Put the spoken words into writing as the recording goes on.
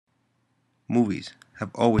movies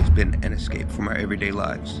have always been an escape from our everyday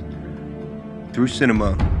lives. Through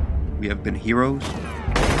cinema, we have been heroes,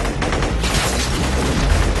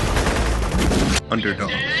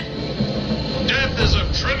 underdogs. Death is a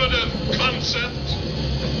primitive concept.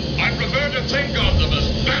 I prefer to think of them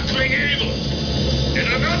as battling evil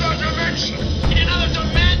in another dimension. In another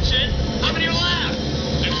dimension? How many left?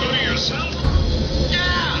 Including yourself?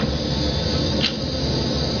 Yeah!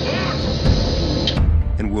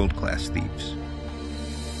 And world-class thieves.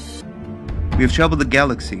 We have traveled the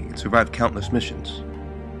galaxy and survived countless missions.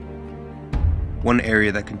 One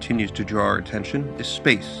area that continues to draw our attention is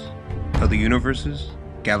space, other universes,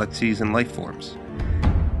 galaxies, and life forms.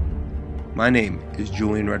 My name is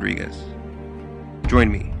Julian Rodriguez.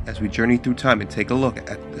 Join me as we journey through time and take a look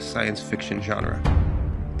at the science fiction genre.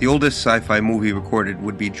 The oldest sci-fi movie recorded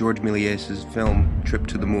would be George Méliès' film Trip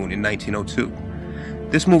to the Moon in 1902.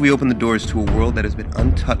 This movie opened the doors to a world that has been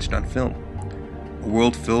untouched on film. A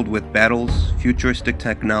world filled with battles, futuristic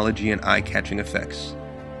technology, and eye-catching effects.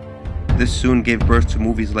 This soon gave birth to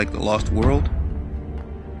movies like The Lost World,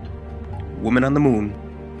 Woman on the Moon,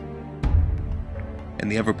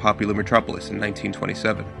 and the ever-popular Metropolis in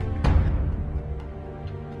 1927.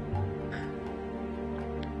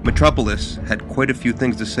 Metropolis had quite a few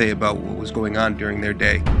things to say about what was going on during their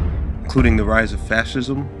day, including the rise of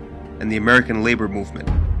fascism and the American labor movement.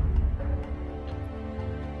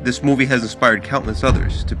 This movie has inspired countless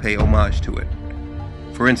others to pay homage to it.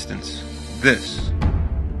 For instance, this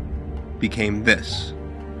became this.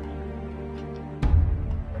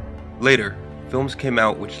 Later, films came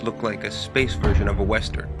out which looked like a space version of a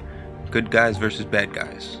Western, good guys versus bad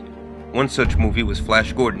guys. One such movie was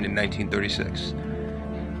Flash Gordon in 1936.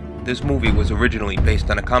 This movie was originally based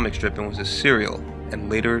on a comic strip and was a serial, and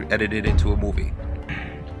later edited into a movie.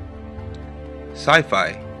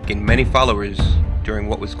 Sci-fi gained many followers during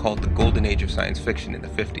what was called the Golden Age of science fiction in the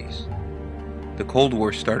 50s. The Cold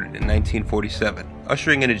War started in 1947,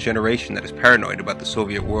 ushering in a generation that is paranoid about the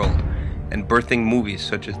Soviet world, and birthing movies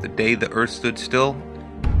such as The Day the Earth Stood Still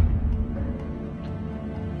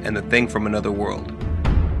and The Thing from Another World.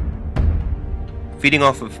 Feeding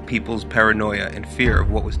off of people's paranoia and fear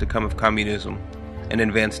of what was to come of communism and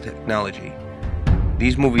advanced technology,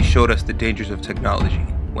 these movies showed us the dangers of technology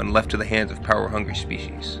when left to the hands of power-hungry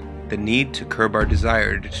species, the need to curb our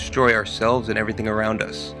desire to destroy ourselves and everything around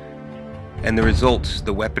us, and the results,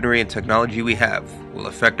 the weaponry and technology we have, will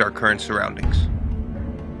affect our current surroundings.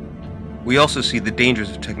 We also see the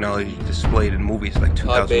dangers of technology displayed in movies like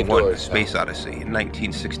 2001: A Space Odyssey in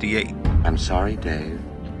 1968. I'm sorry, Dave.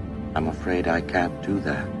 I'm afraid I can't do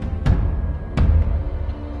that.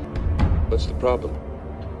 What's the problem?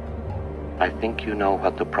 I think you know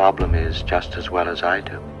what the problem is just as well as I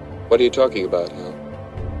do. What are you talking about, Hal?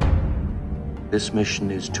 This mission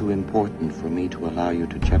is too important for me to allow you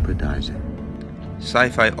to jeopardize it.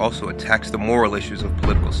 Sci-fi also attacks the moral issues of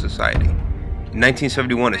political society. In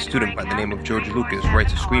 1971, a student by the name of George Lucas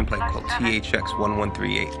writes a screenplay called THX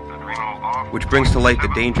 1138, which brings to light the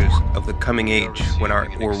dangers of the coming age when our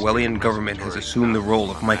Orwellian government has assumed the role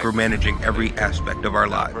of micromanaging every aspect of our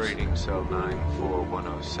lives. Operating cell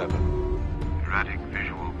 94107. Erratic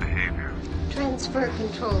visual behavior. Transfer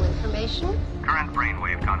control information. Current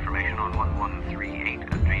brainwave confirmation on 1138.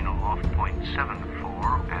 Adrenal off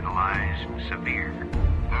 .74. Analyzed severe.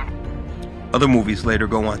 Other movies later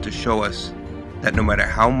go on to show us that no matter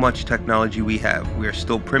how much technology we have, we are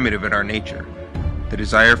still primitive in our nature, the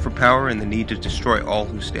desire for power and the need to destroy all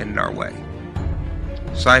who stand in our way.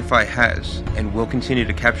 Sci-fi has and will continue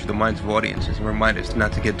to capture the minds of audiences and remind us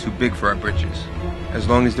not to get too big for our britches. As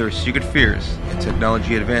long as there are secret fears and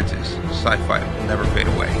technology advances, sci-fi will never fade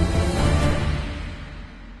away.